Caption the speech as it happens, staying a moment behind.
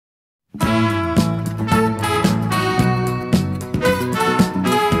If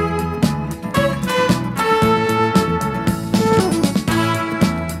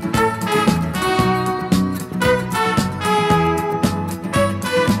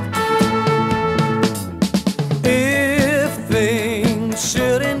things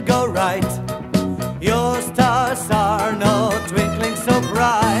shouldn't go right, your stars are no twinkling so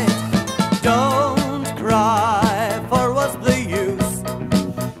bright. Don't cry, for what's the use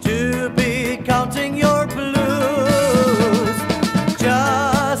to be counting your blues?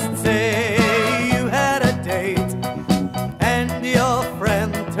 Just say you had a date and your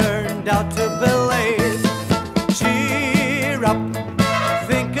friend turned out to be late. Cheer up,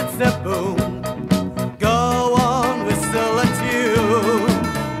 think it's a boon. Go on, whistle a tune.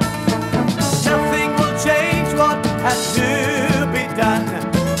 Nothing will change what has to be done.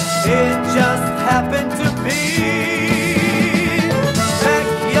 It just happened to be. Pack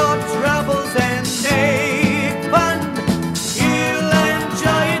your troubles and make fun. You'll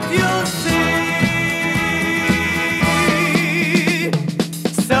enjoy it, you'll see.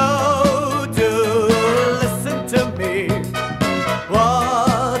 So do listen to me.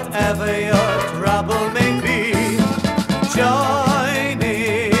 Whatever your trouble may be, join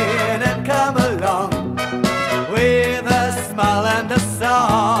in and come along with a smile and a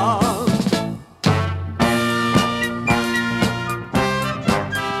song.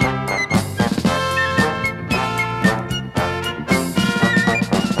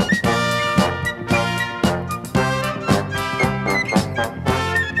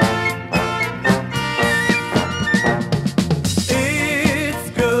 It's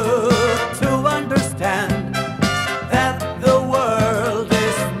good to understand that the world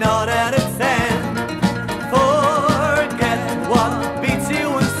is not at its end. Forget what beats you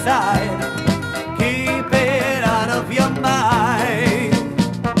inside. Keep it out of your mind.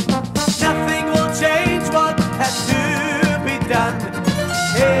 Nothing will change what had to be done.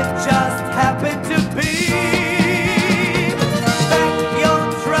 It just happened to be. Pack your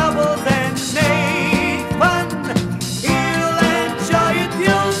troubles and make fun. You'll enjoy it,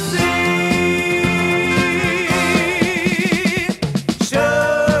 you'll see.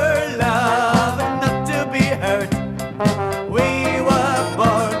 Sure love not to be hurt. We were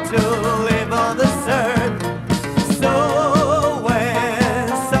born to live on this earth. So when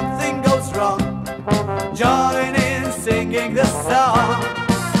something goes wrong, join in singing the song.